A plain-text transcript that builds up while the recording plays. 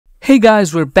Hey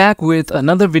guys, we're back with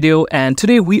another video, and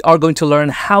today we are going to learn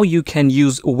how you can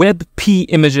use WebP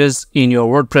images in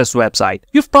your WordPress website.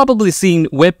 You've probably seen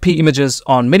WebP images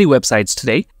on many websites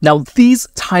today. Now, these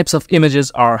types of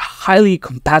images are highly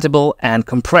compatible and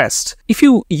compressed. If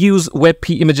you use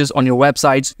WebP images on your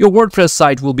websites, your WordPress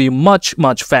site will be much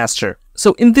faster.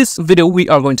 So in this video, we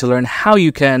are going to learn how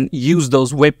you can use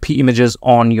those WebP images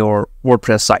on your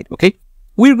WordPress site, okay?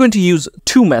 We're going to use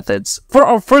two methods. For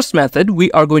our first method, we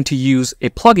are going to use a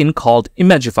plugin called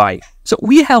Imagify. So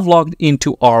we have logged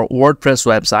into our WordPress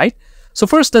website. So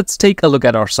first, let's take a look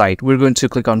at our site. We're going to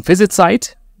click on Visit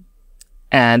Site,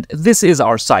 and this is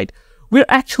our site. We're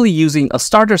actually using a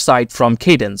starter site from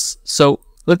Cadence. So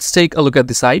let's take a look at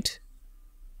the site.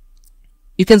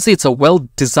 You can see it's a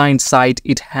well-designed site.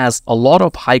 It has a lot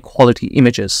of high-quality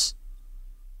images.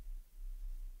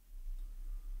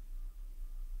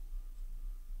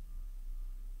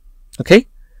 Okay,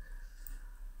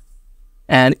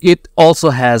 and it also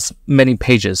has many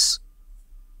pages.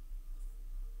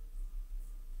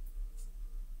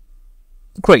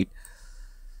 Great.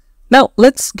 Now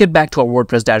let's get back to our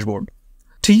WordPress dashboard.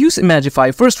 To use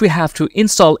Imagify, first we have to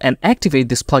install and activate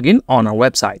this plugin on our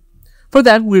website. For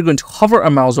that, we're going to hover our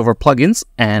mouse over plugins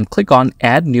and click on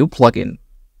Add New Plugin.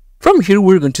 From here,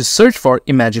 we're going to search for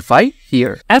Imagify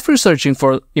here. After searching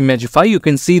for Imagify, you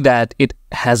can see that it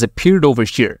has appeared over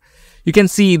here. You can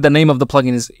see the name of the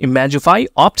plugin is Imagify,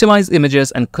 Optimize Images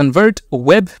and Convert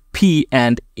WebP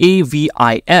and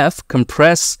AVIF,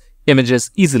 Compress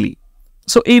Images Easily.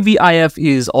 So AVIF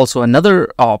is also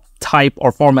another type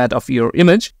or format of your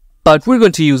image, but we're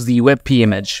going to use the WebP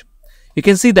image. You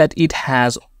can see that it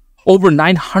has over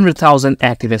 900,000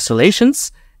 active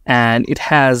installations and it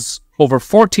has over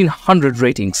 1,400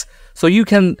 ratings. So you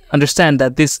can understand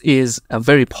that this is a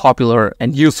very popular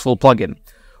and useful plugin.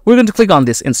 We're going to click on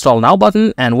this Install Now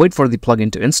button and wait for the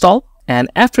plugin to install. And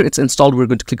after it's installed, we're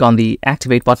going to click on the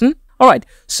Activate button. All right,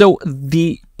 so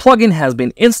the plugin has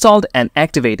been installed and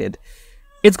activated.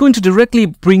 It's going to directly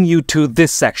bring you to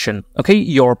this section, okay,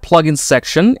 your plugin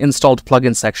section, installed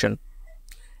plugin section.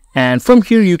 And from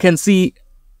here, you can see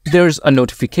there's a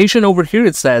notification over here.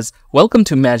 It says, Welcome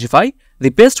to Imagify, the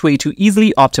best way to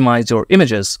easily optimize your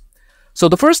images. So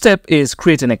the first step is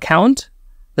create an account.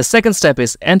 The second step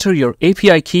is enter your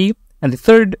API key, and the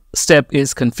third step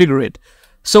is configure it.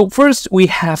 So first we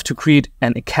have to create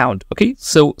an account, okay?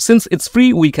 So since it's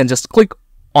free, we can just click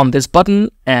on this button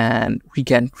and we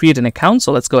can create an account.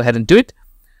 So let's go ahead and do it.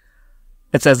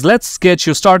 It says, let's get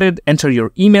you started. Enter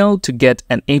your email to get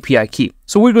an API key.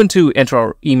 So we're going to enter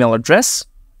our email address.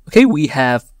 Okay, we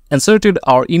have inserted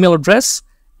our email address.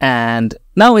 And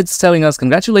now it's telling us,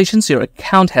 congratulations, your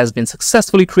account has been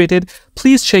successfully created.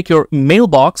 Please check your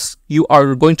mailbox. You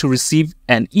are going to receive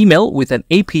an email with an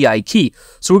API key.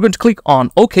 So we're going to click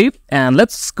on OK, and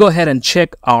let's go ahead and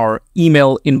check our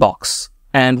email inbox.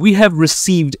 And we have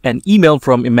received an email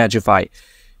from Imagify.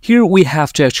 Here we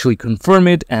have to actually confirm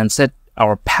it and set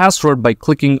our password by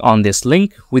clicking on this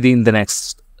link within the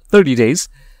next 30 days.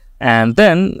 And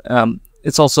then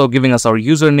it's also giving us our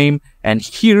username, and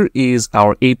here is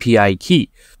our API key.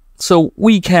 So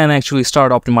we can actually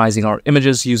start optimizing our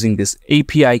images using this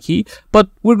API key,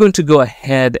 but we're going to go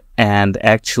ahead and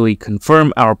actually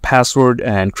confirm our password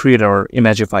and create our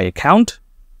Imagify account.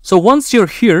 So once you're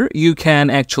here, you can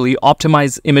actually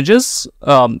optimize images.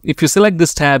 If you select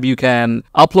this tab, you can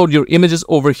upload your images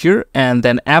over here, and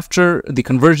then after the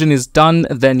conversion is done,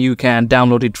 then you can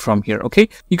download it from here, okay?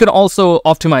 You can also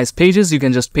optimize pages. You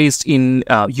can just paste in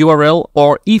URL,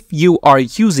 or if you are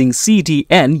using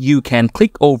CDN, you can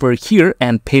click over here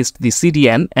and paste the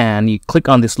CDN, and you click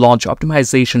on this Launch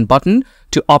Optimization button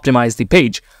to optimize the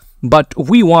page. But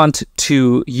we want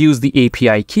to use the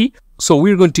API key. So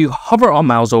we're going to hover our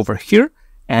mouse over here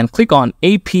and click on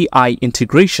API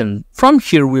integration. From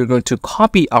here, we're going to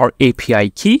copy our API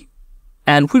key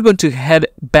and we're going to head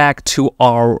back to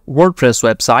our WordPress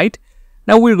website.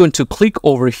 Now we're going to click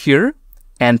over here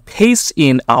and paste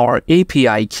in our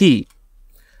API key.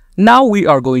 Now we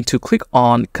are going to click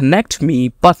on Connect Me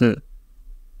button.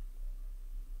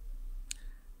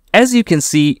 As you can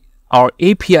see, our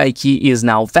API key is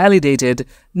now validated.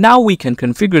 Now we can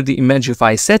configure the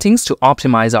Imagify settings to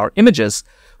optimize our images.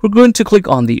 We're going to click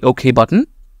on the OK button.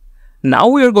 Now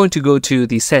we are going to go to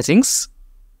the settings.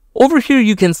 Over here,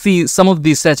 you can see some of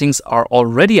these settings are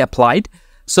already applied.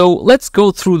 So let's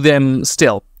go through them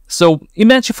still. So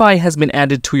Imagify has been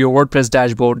added to your WordPress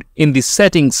dashboard in the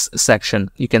settings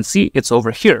section. You can see it's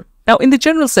over here. Now in the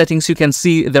general settings, you can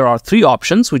see there are three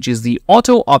options, which is the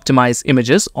auto optimize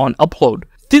images on upload.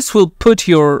 This will put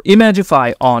your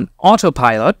Imagify on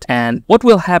autopilot, and what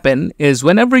will happen is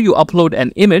whenever you upload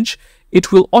an image,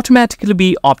 it will automatically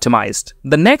be optimized.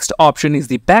 The next option is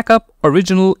the backup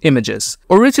original images.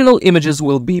 Original images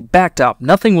will be backed up,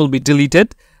 nothing will be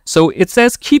deleted. So it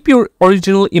says keep your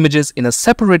original images in a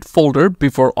separate folder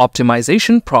before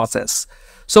optimization process.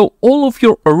 So all of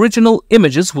your original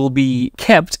images will be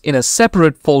kept in a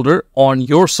separate folder on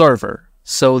your server.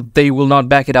 So they will not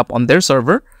back it up on their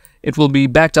server. It will be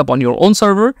backed up on your own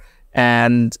server,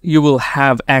 and you will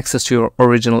have access to your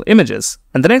original images.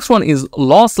 And the next one is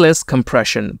lossless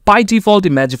compression. By default,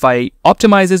 Imagify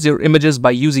optimizes your images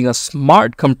by using a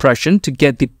smart compression to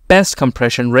get the best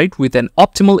compression rate with an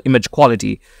optimal image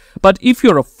quality. But if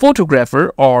you're a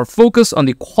photographer or focus on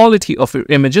the quality of your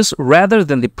images rather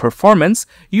than the performance,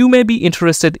 you may be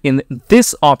interested in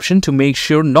this option to make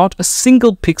sure not a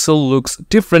single pixel looks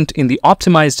different in the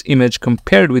optimized image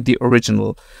compared with the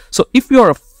original. So if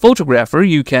you're a photographer,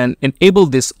 you can enable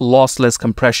this lossless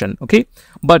compression, okay?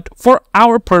 But for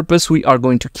our purpose, we are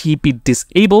going to keep it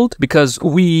disabled because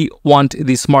we want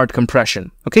the smart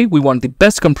compression, okay? We want the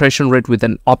best compression rate with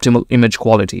an optimal image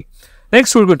quality.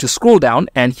 Next, we're going to scroll down,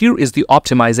 and here is the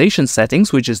optimization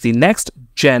settings, which is the next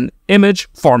gen image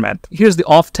format. Here's the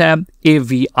off tab,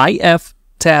 AVIF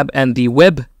tab, and the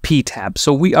WebP tab.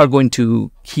 So we are going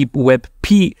to keep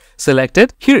WebP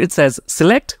selected. Here it says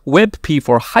select WebP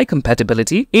for high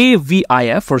compatibility,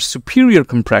 AVIF for superior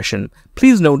compression.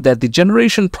 Please note that the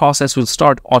generation process will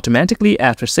start automatically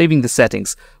after saving the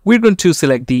settings. We're going to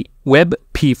select the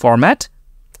WebP format.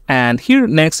 And here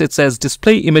next it says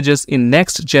display images in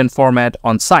next gen format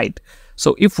on site.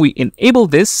 So if we enable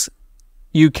this,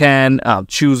 you can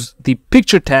choose the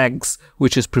picture tags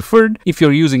which is preferred. If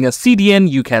you're using a CDN,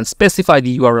 you can specify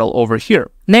the URL over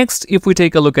here. Next, if we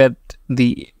take a look at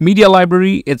the media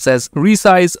library, it says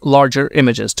resize larger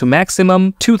images to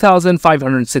maximum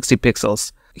 2560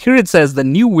 pixels. Here it says the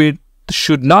new width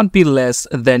should not be less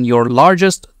than your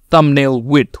largest thumbnail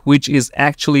width, which is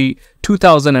actually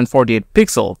 2048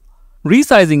 pixels.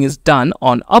 Resizing is done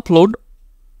on upload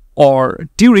or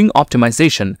during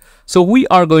optimization. So we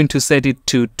are going to set it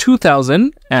to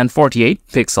 2048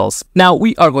 pixels. Now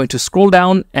we are going to scroll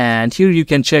down, and here you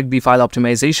can check the file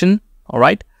optimization. All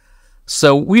right.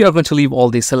 So we are going to leave all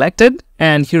these selected,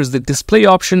 and here's the display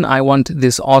option. I want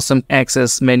this awesome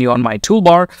access menu on my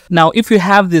toolbar. Now, if you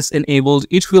have this enabled,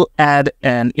 it will add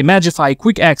an Imagify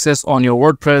quick access on your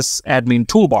WordPress admin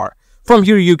toolbar. From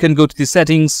here, you can go to the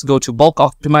settings, go to bulk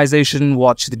optimization,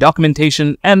 watch the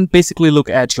documentation, and basically look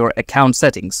at your account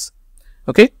settings.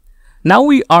 Okay, now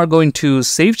we are going to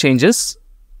save changes.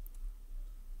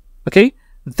 Okay,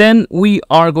 then we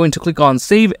are going to click on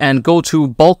save and go to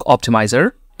bulk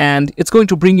optimizer. And it's going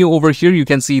to bring you over here. You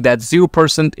can see that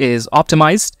 0% is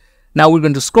optimized. Now we're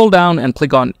going to scroll down and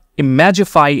click on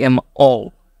Imagify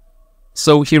all.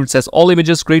 So here it says all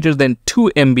images greater than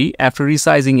 2 MB after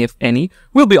resizing, if any,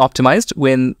 will be optimized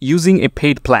when using a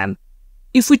paid plan.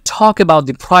 If we talk about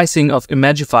the pricing of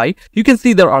Imagify, you can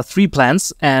see there are 3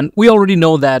 plans, and we already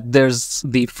know that there's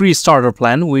the free starter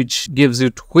plan, which gives you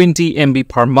 20 MB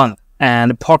per month and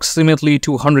approximately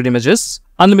 200 images.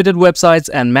 Unlimited websites,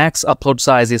 and max upload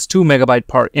size is 2 MB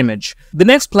per image. The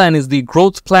next plan is the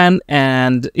growth plan,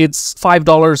 and it's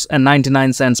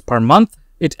 $5.99 per month.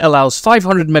 It allows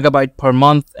 500 MB per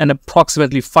month and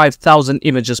approximately 5,000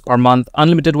 images per month,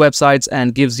 unlimited websites,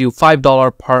 and gives you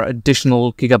 $5 per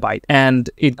additional gigabyte. And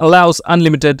it allows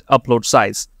unlimited upload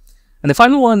size. And the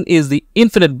final one is the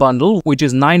infinite bundle, which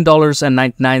is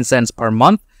 $9.99 per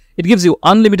month. It gives you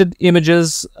unlimited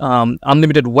images,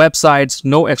 unlimited websites,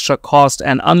 no extra cost,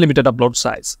 and unlimited upload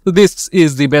size. So this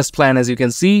is the best plan, as you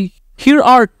can see. Here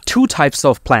are 2 types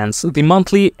of plans, the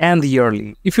monthly and the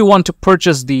yearly. If you want to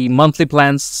purchase the monthly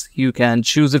plans, you can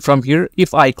choose it from here.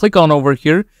 If I click on over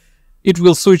here, it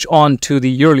will switch on to the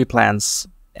yearly plans.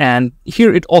 And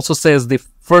here it also says the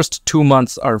first 2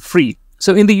 months are free.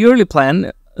 So in the yearly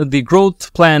plan, the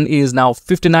growth plan is now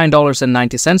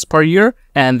 $59.90 per year,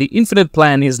 and the infinite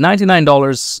plan is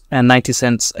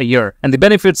 $99.90 a year. And the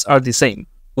benefits are the same.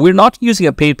 We're not using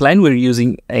a paid plan, we're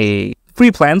using a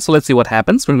free plan. So let's see what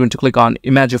happens. We're going to click on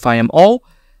Imagify all,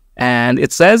 and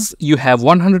it says you have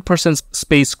 100%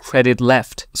 space credit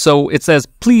left. So it says,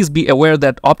 please be aware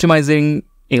that optimizing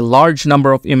a large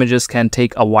number of images can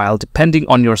take a while depending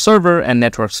on your server and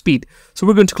network speed. So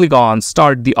we're going to click on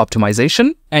start the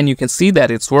optimization, and you can see that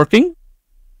it's working.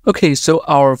 Okay, so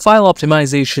our file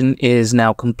optimization is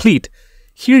now complete.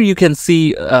 Here you can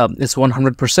see it's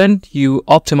 100%. You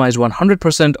optimize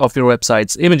 100% of your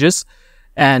website's images.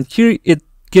 And here it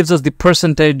gives us the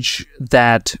percentage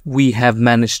that we have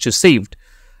managed to save.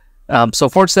 So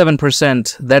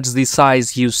 47%, that's the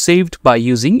size you saved by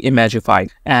using Imagify.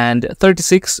 And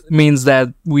 36 means that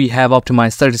we have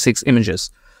optimized 36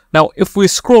 images. Now, if we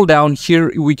scroll down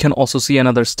here, we can also see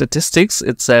another statistics.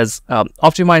 It says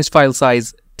optimized file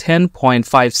size 10.57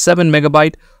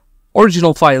 megabyte.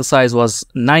 Original file size was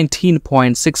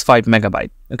 19.65 megabyte.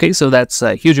 Okay, so that's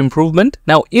a huge improvement.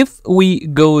 Now, if we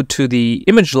go to the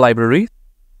image library,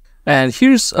 and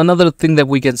here's another thing that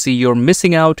we can see you're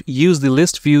missing out. Use the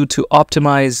list view to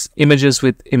optimize images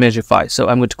with Imagify. So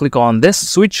I'm going to click on this,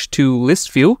 switch to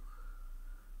list view.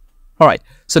 All right,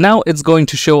 so now it's going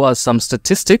to show us some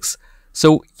statistics.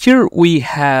 So here we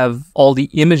have all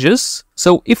the images.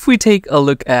 So if we take a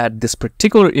look at this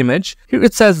particular image, here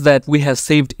it says that we have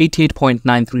saved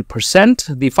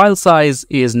 88.93%. The file size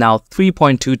is now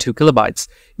 3.22 kilobytes.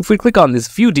 If we click on this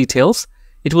view details,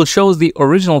 it will show the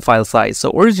original file size.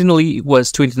 So originally it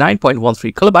was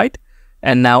 29.13 kilobyte,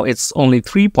 and now it's only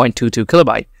 3.22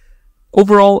 kilobyte.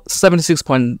 Overall,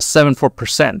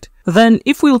 76.74%. Then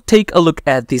if we'll take a look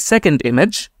at the second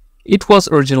image, it was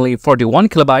originally 41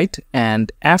 kilobyte,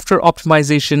 and after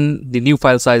optimization, the new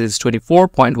file size is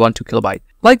 24.12 kilobyte.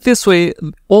 Like this way,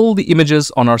 all the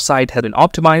images on our site have been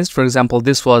optimized. For example,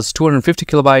 this was 250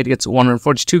 kilobyte, it's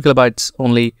 142 kilobytes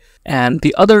only. And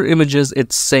the other images,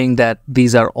 it's saying that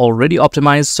these are already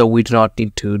optimized, so we do not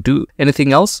need to do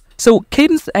anything else. So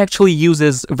Cadence actually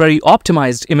uses very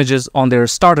optimized images on their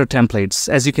starter templates.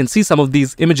 As you can see, some of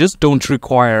these images don't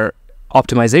require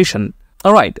optimization.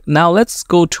 All right, now let's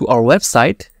go to our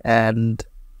website and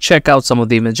check out some of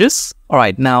the images. All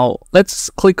right, now let's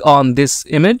click on this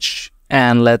image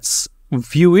and let's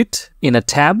view it in a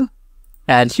tab.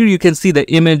 And here you can see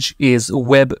the image is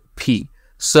WebP.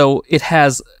 So it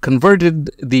has converted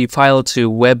the file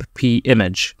to WebP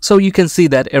image. So you can see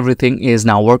that everything is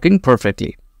now working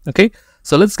perfectly. Okay,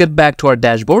 so let's get back to our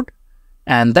dashboard.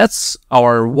 And that's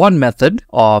our one method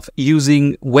of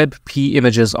using WebP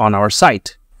images on our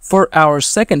site. For our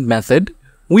second method,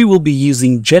 we will be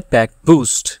using Jetpack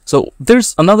Boost. So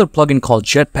there's another plugin called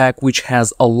Jetpack which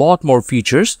has a lot more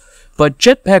features, but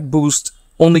Jetpack Boost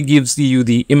only gives you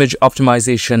the image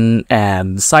optimization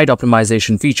and site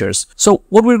optimization features. So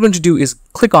what we're going to do is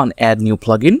click on Add New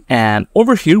Plugin, and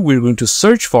over here we're going to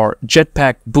search for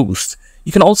Jetpack Boost.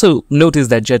 You can also notice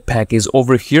that Jetpack is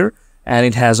over here and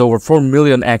it has over 4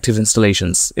 million active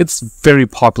installations. It's a very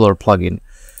popular plugin.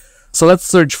 So let's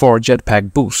search for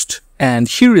Jetpack Boost, and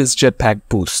here is Jetpack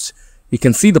Boost. You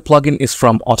can see the plugin is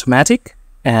from Automatic,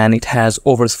 and it has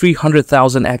over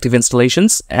 300,000 active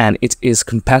installations, and it is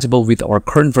compatible with our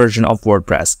current version of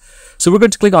WordPress. So we're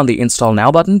going to click on the Install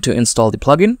Now button to install the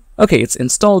plugin. Okay, it's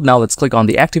installed. Now let's click on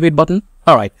the Activate button.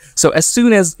 All right, so as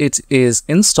soon as it is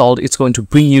installed, it's going to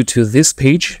bring you to this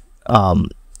page.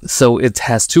 So it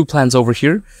has two plans over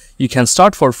here. You can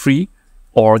start for free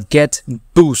or get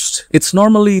Boost. It's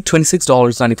normally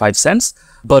 $26.95,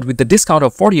 but with the discount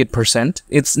of 48%,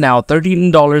 it's now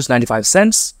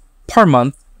 $13.95 per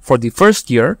month for the first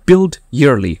year, billed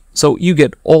yearly. So you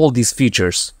get all these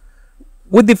features.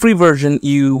 With the free version,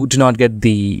 you do not get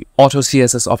the auto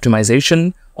CSS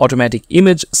optimization, automatic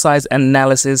image size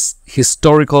analysis,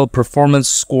 historical performance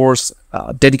scores,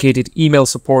 dedicated email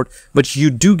support, but you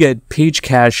do get page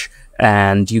cache,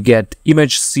 and you get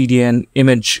image CDN,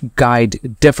 image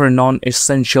guide, defer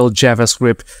non-essential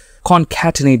JavaScript,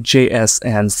 concatenate JS,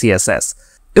 and CSS.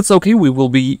 It's okay, we will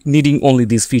be needing only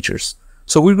these features.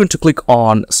 So we're going to click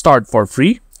on Start for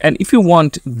free. And if you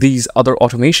want these other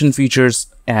automation features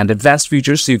and advanced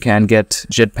features, you can get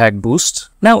Jetpack Boost.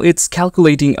 Now it's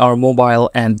calculating our mobile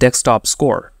and desktop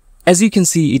score. As you can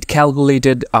see, it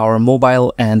calculated our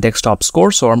mobile and desktop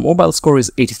score. So our mobile score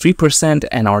is 83%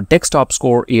 and our desktop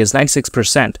score is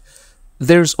 96%.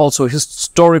 There's also a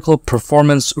historical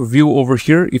performance review over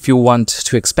here. If you want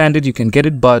to expand it, you can get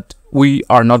it, but we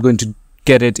are not going to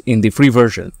get it in the free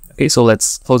version. Okay, so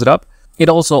let's close it up. It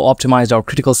also optimized our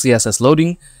critical CSS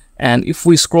loading. And if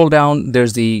we scroll down,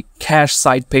 there's the cache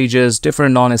site pages,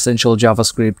 different non-essential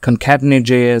JavaScript, concatenate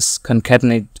JS,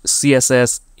 concatenate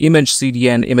CSS, image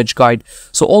CDN, image guide.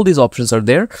 So all these options are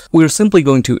there. We're simply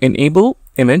going to enable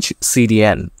image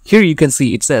CDN. Here you can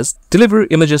see it says, deliver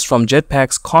images from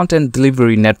Jetpack's content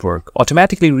delivery network,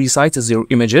 automatically resizes your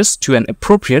images to an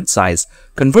appropriate size,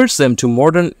 converts them to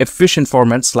modern efficient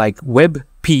formats like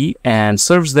WebP, and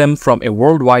serves them from a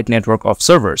worldwide network of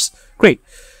servers. Great.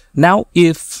 Now,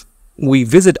 if we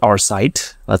visit our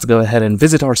site, let's go ahead and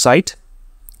visit our site.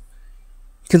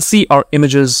 You can see our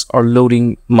images are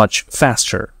loading much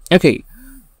faster. Okay,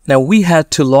 now we had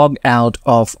to log out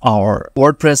of our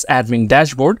WordPress admin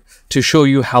dashboard to show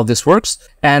you how this works.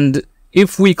 And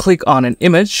if we click on an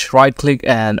image, right click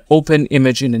and open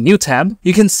image in a new tab,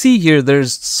 you can see here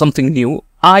there's something new,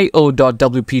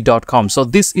 io.wp.com. So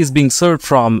this is being served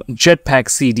from Jetpack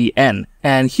CDN.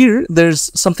 And here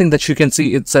there's something that you can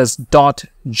see, it says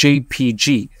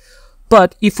 .jpg.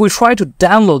 But if we try to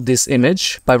download this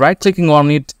image by right clicking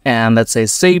on it and let's say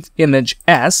save image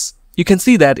as, you can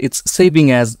see that it's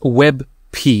saving as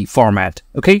WebP format.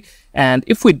 Okay. And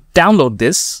if we download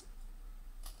this,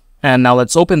 and now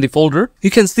let's open the folder,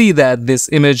 you can see that this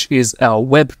image is a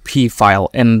WebP file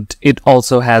and it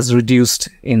also has reduced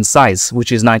in size,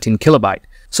 which is 19 kilobyte.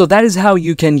 So that is how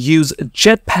you can use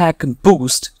Jetpack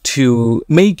Boost to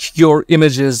make your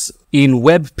images in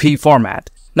WebP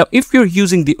format. Now, if you're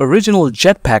using the original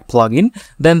Jetpack plugin,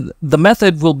 then the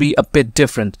method will be a bit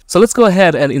different. So let's go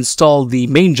ahead and install the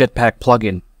main Jetpack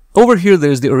plugin. Over here,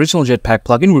 there's the original Jetpack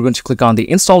plugin. We're going to click on the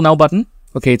Install Now button.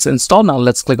 Okay, it's installed now.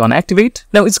 Let's click on Activate.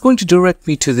 Now it's going to direct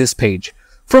me to this page.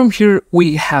 From here,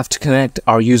 we have to connect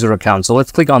our user account. So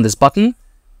let's click on this button.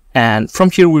 And from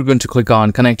here, we're going to click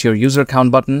on Connect Your User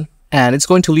Account button. And it's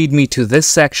going to lead me to this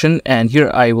section. And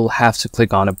here I will have to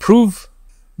click on Approve.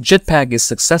 Jetpack is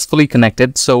successfully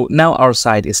connected. So now our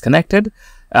site is connected.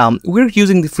 We're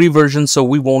using the free version, so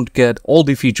we won't get all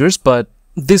the features, but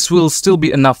this will still be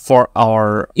enough for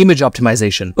our image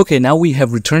optimization. Okay, now we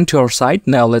have returned to our site.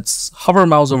 Now let's hover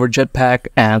mouse over Jetpack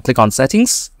and click on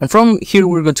Settings. And from here,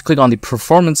 we're going to click on the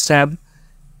Performance tab.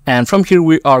 And from here,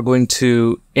 we are going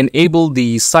to enable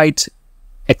the Site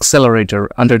Accelerator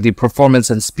under the Performance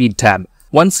and Speed tab.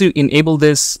 Once you enable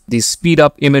this, the speed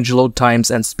up image load times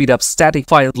and speed up static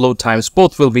file load times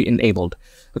both will be enabled.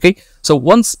 Okay, so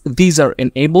once these are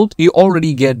enabled, you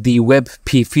already get the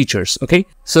WebP features. Okay,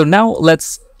 so now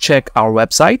let's check our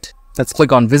website. Let's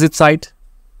click on Visit Site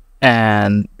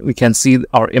and we can see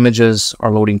our images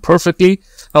are loading perfectly.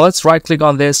 Now let's right click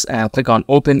on this and click on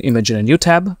Open Image in a new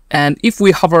tab. And if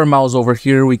we hover our mouse over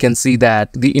here, we can see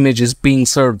that the image is being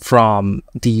served from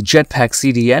the Jetpack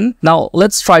CDN. Now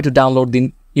let's try to download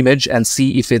the image and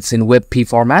see if it's in WebP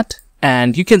format.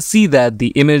 And you can see that the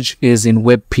image is in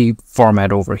WebP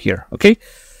format over here. Okay,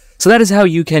 so that is how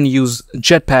you can use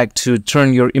Jetpack to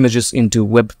turn your images into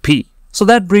WebP. So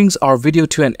that brings our video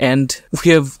to an end.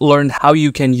 We have learned how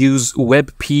you can use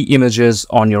WebP images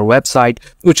on your website,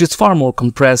 which is far more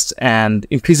compressed and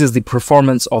increases the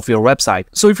performance of your website.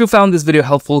 So if you found this video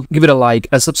helpful, give it a like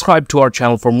and subscribe to our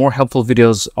channel for more helpful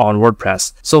videos on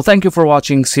WordPress. So thank you for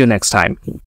watching. See you next time.